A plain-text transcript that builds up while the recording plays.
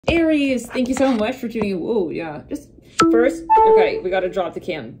Aries, thank you so much for tuning in. Whoa, yeah. Just first, okay, we got to drop the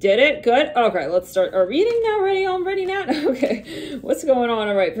cam. Did it? Good. Okay, let's start our reading now. Ready? I'm ready now. Okay, what's going on?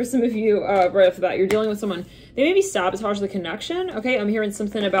 All right, for some of you, right off the bat, you're dealing with someone. They maybe sabotage the connection. Okay, I'm hearing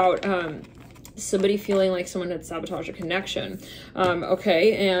something about somebody feeling like someone had sabotaged a connection.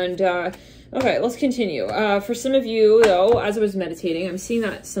 Okay, and okay, let's continue. For some of you, though, as I was meditating, I'm seeing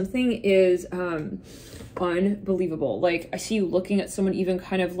that something is unbelievable. Like, I see you looking at someone even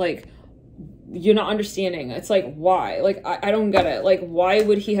kind of like, you're not understanding. It's like, why? Like, I don't get it. Like, why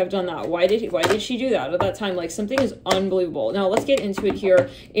would he have done that? Why did she do that at that time? Like, something is unbelievable. Now, let's get into it here.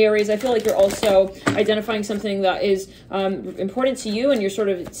 Aries, I feel like you're also identifying something that is important to you, and you're sort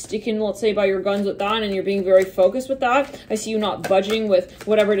of sticking, let's say, by your guns with that, and you're being very focused with that. I see you not budging with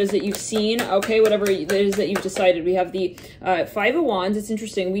whatever it is that you've seen, okay? Whatever it is that you've decided. We have the Five of Wands. It's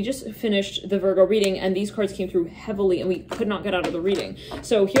interesting. We just finished the Virgo reading, and these cards came through heavily, and we could not get out of the reading.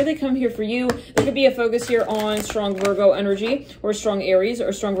 So here they come here for you. There could be a focus here on strong Virgo energy, or strong Aries,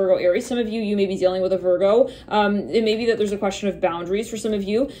 or strong Virgo Aries. Some of you, you may be dealing with a Virgo. It may be that there's a question of boundaries for some of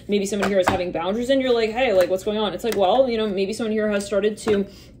you. Maybe someone here is having boundaries, and you're like, hey, like, what's going on? It's like, well, you know, maybe someone here has started to,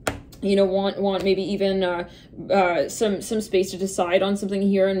 you know, want maybe even some space to decide on something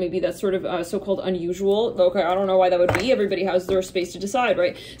here, and maybe that's sort of so-called unusual. Okay, I don't know why that would be. Everybody has their space to decide,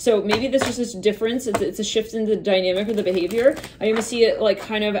 right? So maybe this is just a difference. It's a shift in the dynamic of the behavior. I even see it like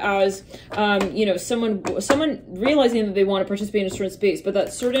kind of as, you know, someone realizing that they want to participate in a certain space, but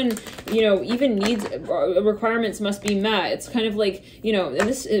that certain, you know, even needs, requirements must be met. It's kind of like, you know, and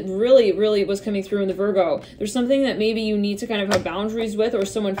this, it really was coming through in the Virgo. There's something that maybe you need to kind of have boundaries with, or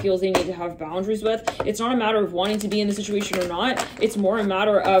someone feels they need to have boundaries with. It's not a matter of wanting to be in the situation or not. It's more a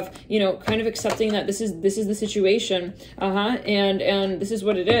matter of, you know, kind of accepting that this is the situation, and this is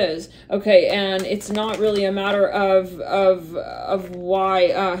what it is. Okay, and it's not really a matter of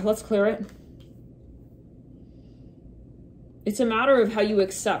why. Let's clear it. It's a matter of how you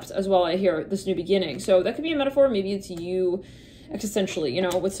accept as well. I hear this new beginning. So that could be a metaphor. Maybe it's you existentially, you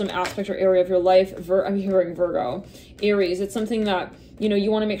know, with some aspect or area of your life. I'm hearing Virgo. Aries, it's something that, you know, you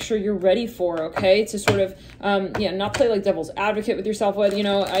want to make sure you're ready for, okay? To sort of, yeah, not play like devil's advocate with yourself with, you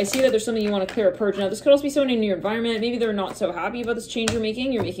know, I see that there's something you want to clear a purge. Now, this could also be someone in your environment. Maybe they're not so happy about this change you're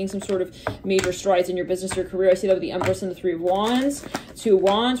making. You're making some sort of major strides in your business or career. I see that with the Empress and the Three of Wands, Two of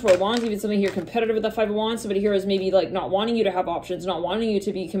Wands, Four of Wands, even something here competitive with the Five of Wands. Somebody here is maybe like not wanting you to have options, not wanting you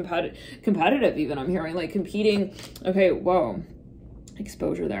to be competitive even, I'm hearing, like competing. Okay, whoa.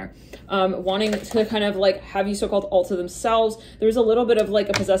 Exposure there, wanting to kind of like have you so-called alter themselves. There's a little bit of like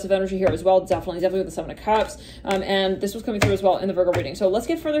a possessive energy here as well, definitely with the Seven of Cups, and this was coming through as well in the Virgo reading. So let's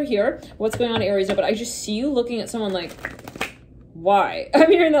get further here. What's going on, Aries? But I just see you looking at someone like, why? I'm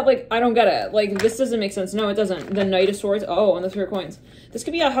hearing that like, I don't get it. Like, this doesn't make sense. No, it doesn't. The Knight of Swords. Oh, and the Three of Coins. This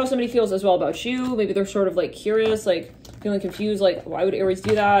could be how somebody feels as well about you. Maybe they're sort of like curious, like feeling confused. Like, why would Aries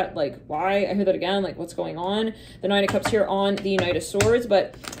do that? Like, why? I hear that again. Like, what's going on? The Nine of Cups here on the Knight of Swords.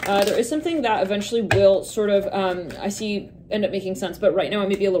 But there is something that eventually will sort of, I see, end up making sense. But right now it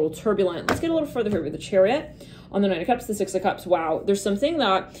may be a little turbulent. Let's get a little further here with the Chariot. On the Nine of Cups, the Six of Cups. Wow, there's something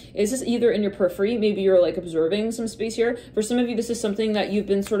that is just either in your periphery, maybe you're like observing some space here. For some of you, this is something that you've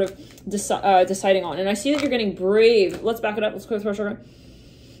been sort of deciding on. And I see that you're getting brave. Let's back it up. Let's go through our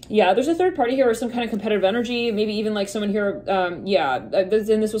yeah, there's a third party here or some kind of competitive energy. Maybe even like someone here, yeah, and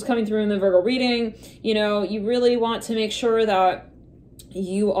this was coming through in the Virgo reading. You know, you really want to make sure that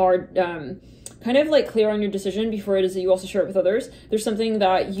you are kind of like clear on your decision before it is that you also share it with others. There's something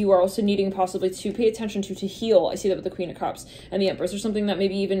that you are also needing possibly to pay attention to heal. I see that with the Queen of Cups and the Empress. There's something that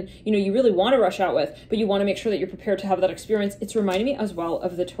maybe even, you know, you really want to rush out with, but you want to make sure that you're prepared to have that experience. It's reminding me as well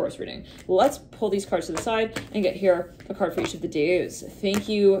of the Taurus reading. Let's pull these cards to the side and get here a card for each of the days. Thank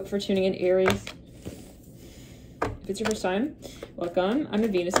you for tuning in, Aries. If it's your first time, welcome. I'm a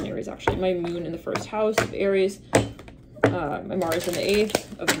Venus in Aries, actually. My moon in the first house of Aries. My Mars in the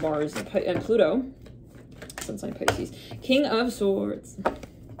 8th of Mars and Pluto. Sun sign Pisces. King of Swords.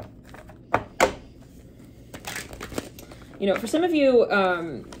 You know, for some of you,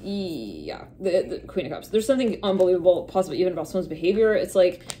 yeah, the Queen of Cups. There's something unbelievable, possibly even about someone's behavior. It's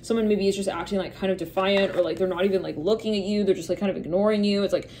like someone maybe is just acting like kind of defiant, or like they're not even like looking at you. They're just like kind of ignoring you.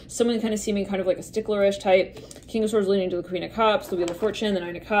 It's like someone kind of seeming kind of like a sticklerish type. King of Swords leading to the Queen of Cups, the Wheel of Fortune, the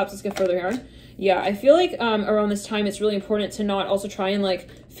Nine of Cups. Let's get further here. Yeah, I feel like around this time, it's really important to not also try and like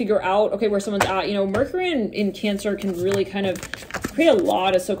figure out, okay, where someone's at. You know, Mercury in Cancer can really kind of create a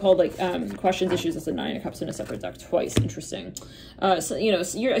lot of so-called like questions, issues. That's a Nine of Cups in a separate deck twice. Interesting. So, you know,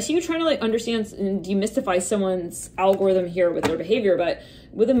 so I see you trying to like understand and demystify someone's algorithm here with their behavior, but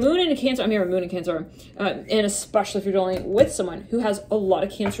with a moon in Cancer, I'm here, a moon in Cancer, and especially if you're dealing with someone who has a lot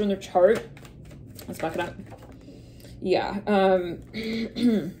of Cancer in their chart. Let's back it up. Yeah.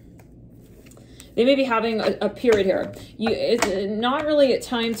 They may be having a period here. It's not really a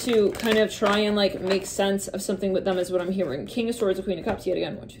time to kind of try and like make sense of something with them is what I'm hearing. King of Swords, the Queen of Cups, yet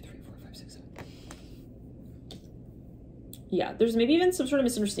again. 1, 2, 3, 4, 5, 6, 7. Yeah, there's maybe even some sort of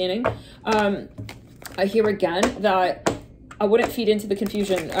misunderstanding. I hear again that I wouldn't feed into the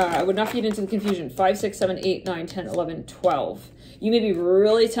confusion. I would not feed into the confusion. 5, 6, 7, 8, 9, 10, 11, 12. You may be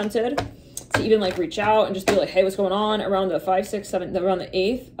really tempted to even like reach out and just be like, hey, what's going on around the 5, 6, 7, around the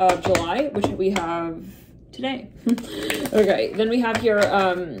 8th of July, which we have today. Okay, then we have here,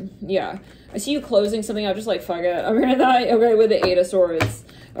 yeah, I see you closing something out, just like, fuck it, I'm gonna die. Okay, with the 8 of Swords.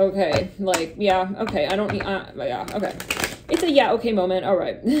 Okay, like, yeah, okay, I don't need, yeah, okay. It's a yeah, okay moment, all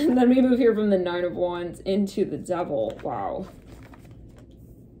right. Then we move here from the 9 of Wands into the Devil. Wow.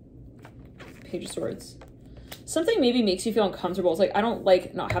 Page of Swords. Something maybe makes you feel uncomfortable. It's like, I don't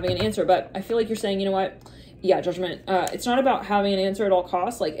like not having an answer, but I feel like you're saying, you know what? Yeah, Judgment. It's not about having an answer at all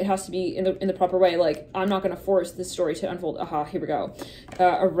costs. Like, it has to be in the proper way. Like, I'm not going to force this story to unfold. Aha, here we go.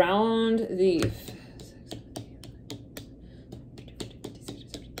 Around the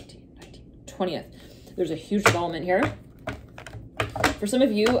 20th, there's a huge development here. For some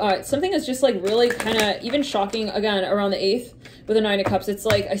of you, something that's just like really kind of even shocking, again, around the 8th. With the 9 of Cups, it's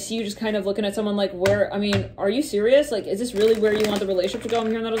like I see you just kind of looking at someone like, where, I mean, are you serious? Like, is this really where you want the relationship to go? I'm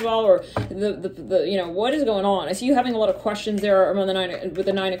hearing that as well. Or the you know, what is going on? I see you having a lot of questions there around the 9 with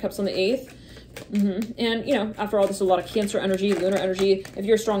the 9 of Cups on the 8th. And you know, after all, this is a lot of Cancer energy, lunar energy. If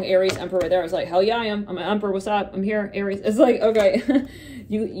you're a strong Aries Emperor right there, it's like, hell yeah, I am. I'm an Emperor. What's up? I'm here, Aries. It's like, okay,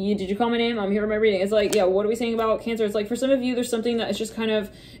 did you call my name? I'm here in my reading. It's like, yeah, what are we saying about Cancer? It's like for some of you, there's something that is just kind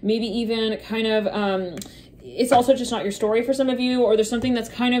of maybe even kind of it's also just not your story for some of you, or there's something that's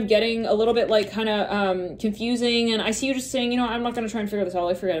kind of getting a little bit like kind of confusing, and I see you just saying, you know, I'm not going to try and figure this out.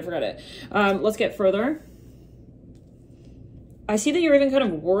 Like, forget it. Let's get further. I see that you're even kind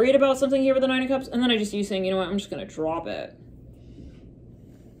of worried about something here with the 9 of Cups, and then I just see you saying, you know what, I'm just going to drop it.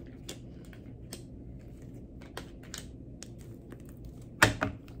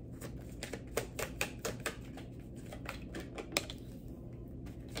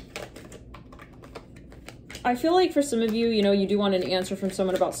 I feel like for some of you, you know, you do want an answer from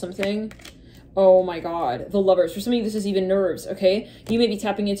someone about something. Oh my God, the Lovers. For some of you, this is even nerves, okay? You may be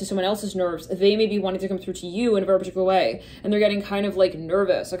tapping into someone else's nerves. They may be wanting to come through to you in a very particular way. And they're getting kind of like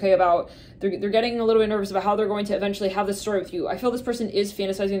nervous, okay? They're getting a little bit nervous about how they're going to eventually have this story with you. I feel this person is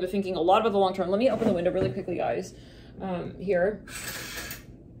fantasizing. They're thinking a lot about the long term. Let me open the window really quickly, guys. Here.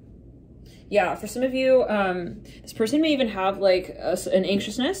 Yeah, for some of you, this person may even have like an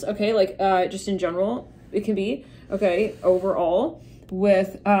anxiousness, okay? Like just in general, it can be, okay, overall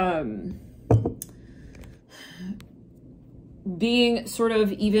with being sort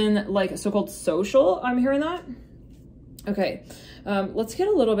of even like so-called social. I'm hearing that. Okay, let's get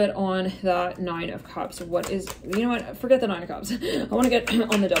a little bit on that 9 of Cups. What is, you know what, forget the 9 of Cups. I want to get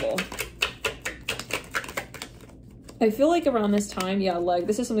on the Devil. I feel like around this time, yeah, like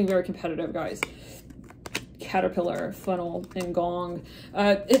this is something very competitive, guys. Caterpillar, funnel, and gong.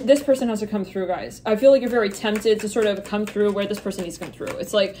 This person has to come through, guys. I feel like you're very tempted to sort of come through where this person needs to come through.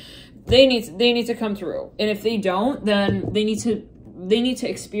 It's like they need to come through, and if they don't, then they need to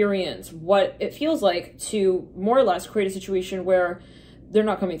experience what it feels like to more or less create a situation where they're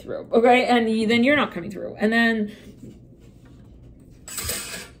not coming through, okay? And then you're not coming through, and then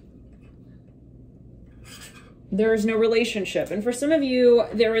there's no relationship. And for some of you,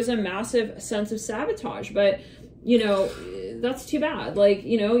 there is a massive sense of sabotage, but you know, that's too bad. Like,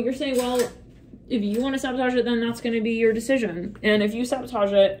 you know, you're saying, well, if you want to sabotage it, then that's going to be your decision. And if you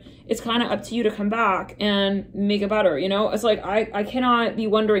sabotage it, it's kind of up to you to come back and make it better. You know, it's like, I cannot be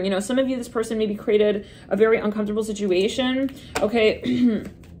wondering, you know, some of you, this person maybe created a very uncomfortable situation. Okay.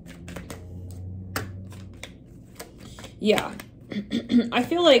 Yeah. I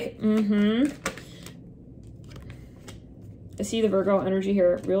feel like, I see the Virgo energy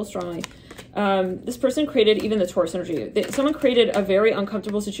here real strongly. This person created even the Taurus energy. Someone created a very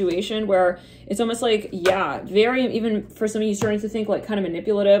uncomfortable situation where it's almost like, yeah, very, even for some of you starting to think like kind of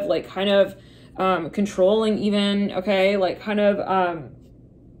manipulative, like kind of controlling even, okay, like kind of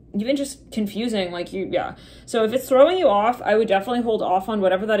even just confusing, like yeah. So if it's throwing you off, I would definitely hold off on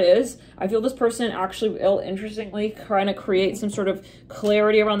whatever that is. I feel this person actually will, interestingly, trying to create some sort of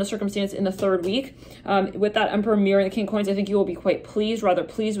clarity around the circumstance in the 3rd week. With that Emperor mirroring the King of Coins, I think you will be quite pleased, rather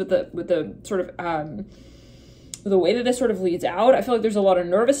pleased with the sort of the way that this sort of leads out, I feel like there's a lot of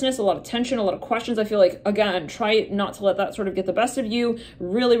nervousness, a lot of tension, a lot of questions. I feel like, again, try not to let that sort of get the best of you.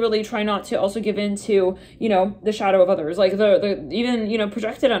 Really, really try not to also give in to, you know, the shadow of others, like the even, you know,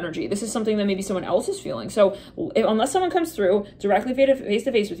 projected energy. This is something that maybe someone else is feeling. So unless someone comes through directly face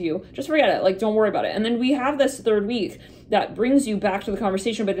to face with you, just forget it. Like, don't worry about it. And then we have this third week that brings you back to the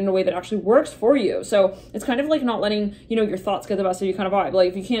conversation, but in a way that actually works for you. So it's kind of like not letting, you know, your thoughts get the best of you kind of vibe. Like,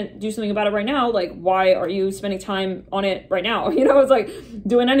 if you can't do something about it right now, like, why are you spending time on it right now? You know, it's like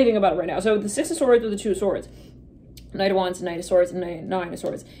doing anything about it right now. So the Six of Swords with the Two of Swords, Knight of Wands, Knight of Swords, and Nine of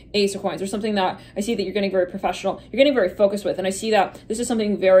Swords, Ace of Coins. There's something that I see that you're getting very professional, you're getting very focused with, and I see that this is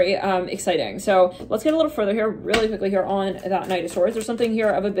something very exciting. So let's get a little further here, really quickly here on that Knight of Swords. There's something here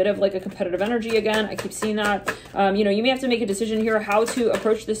of a bit of like a competitive energy again. I keep seeing that. You know, you may have to make a decision here how to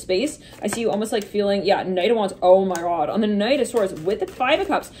approach this space. I see you almost like feeling, yeah, Knight of Wands, oh my God. On the Knight of Swords with the Five of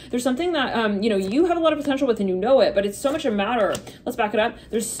Cups, there's something that, you know, you have a lot of potential with and you know it, but it's so much a matter. Let's back it up.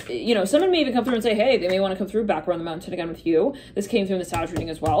 There's, you know, someone may even come through and say, hey, they may want to come through back around the mountain again with you. This came through in the Sag reading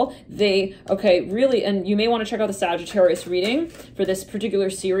as well. Okay, really, and you may want to check out the Sagittarius reading for this particular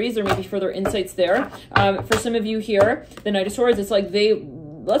series. There may be further insights there. For some of you here, the Knight of Swords, it's like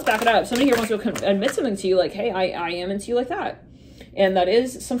let's back it up. Somebody here wants to admit something to you, like, hey, I am into you like that. And that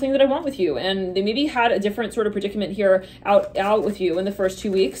is something that I want with you. And they maybe had a different sort of predicament here out with you in the first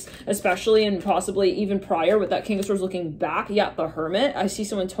 2 weeks, especially and possibly even prior with that King of Swords looking back. Yeah, the Hermit. I see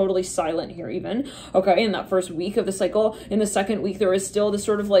someone totally silent here even. Okay, in that first week of the cycle. In the second week, there is still this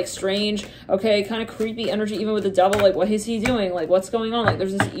sort of like strange, okay, kind of creepy energy even with the Devil. Like, what is he doing? Like, what's going on? Like,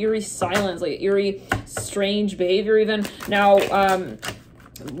 there's this eerie silence, like eerie, strange behavior even. Now,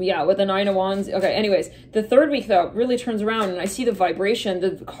 yeah, with the Nine of Wands. Okay, anyways, the third week though really turns around and I see the vibration,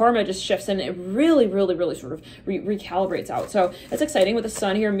 the karma just shifts and it really, really, really sort of recalibrates out. So it's exciting with the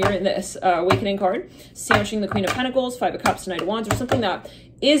Sun here mirroring this Awakening card, sandwiching the Queen of Pentacles, Five of Cups, Knight of Wands, or something that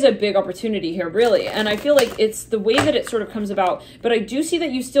is a big opportunity here, really. And I feel like it's the way that it sort of comes about, but I do see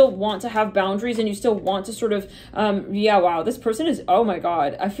that you still want to have boundaries and you still want to sort of, yeah, wow, this person is, oh my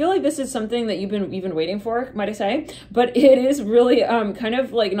God. I feel like this is something that you've been waiting for, might I say, but it is really kind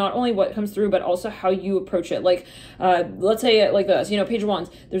of like not only what comes through, but also how you approach it. Like, let's say it like this, you know, Page of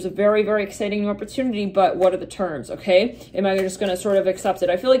Wands, there's a very, very exciting new opportunity, but what are the terms, okay? Am I just gonna sort of accept it?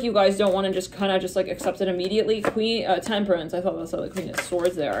 I feel like you guys don't want to just kind of just like accept it immediately. Temperance, I thought that's how the Queen of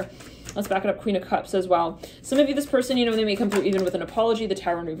Swords there. Let's back it up, Queen of Cups as well. Some of you, this person, you know, they may come through even with an apology, the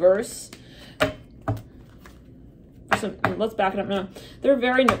Tower in reverse. Let's back it up now. They're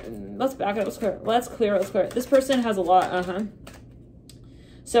very, let's back it up, let's clear it. This person has a lot,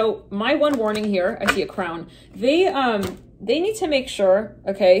 So my one warning here, I see a crown. They need to make sure,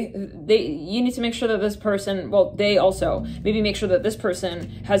 okay, you need to make sure that this person, well, they also maybe make sure that this person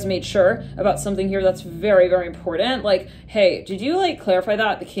has made sure about something here that's very, very important. Like, hey, did you like clarify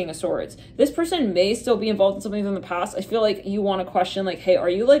that? The King of Swords. This person may still be involved in something from the past. I feel like you want to question, like, hey,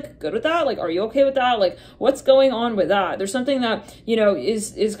 are you like good with that? Like, are you okay with that? Like, what's going on with that? There's something that, you know,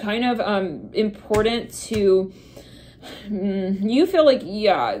 is kind of important to, you feel like,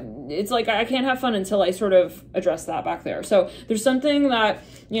 yeah, it's like I can't have fun until I sort of address that back there. So there's something that,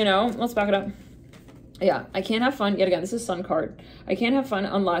 you know, let's back it up. Yeah, I can't have fun. Yet again, this is Sun card. I can't have fun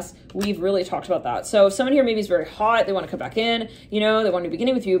unless we've really talked about that. So someone here maybe is very hot. They want to come back in, you know, they want to be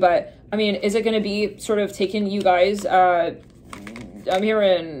beginning with you. But I mean, is it going to be sort of taking you guys, I'm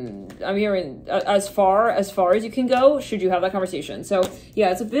hearing as far as you can go, should you have that conversation. So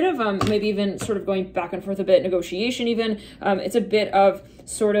yeah, it's a bit of maybe even sort of going back and forth a bit, negotiation even. It's a bit of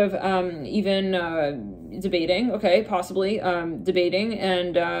sort of even debating, okay, possibly debating,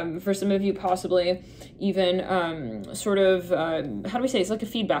 and for some of you possibly even sort of how do we say, it's like a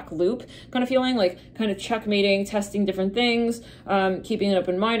feedback loop kind of feeling, like kind of checkmating, testing different things, keeping an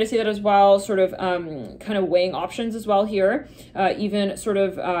open mind. I see that as well, sort of kind of weighing options as well here, even sort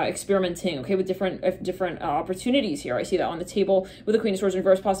of experimenting, okay, with different opportunities here. I see that on the table with the Queen of Swords in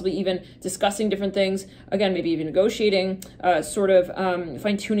reverse, possibly even discussing different things, again, maybe even negotiating, sort of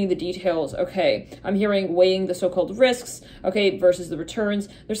fine-tuning the details. Okay, I'm hearing weighing the so-called risks, okay, versus the returns.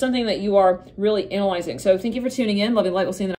 There's something that you are really analyzing. So thank you for tuning in. Love and light. We'll see you in the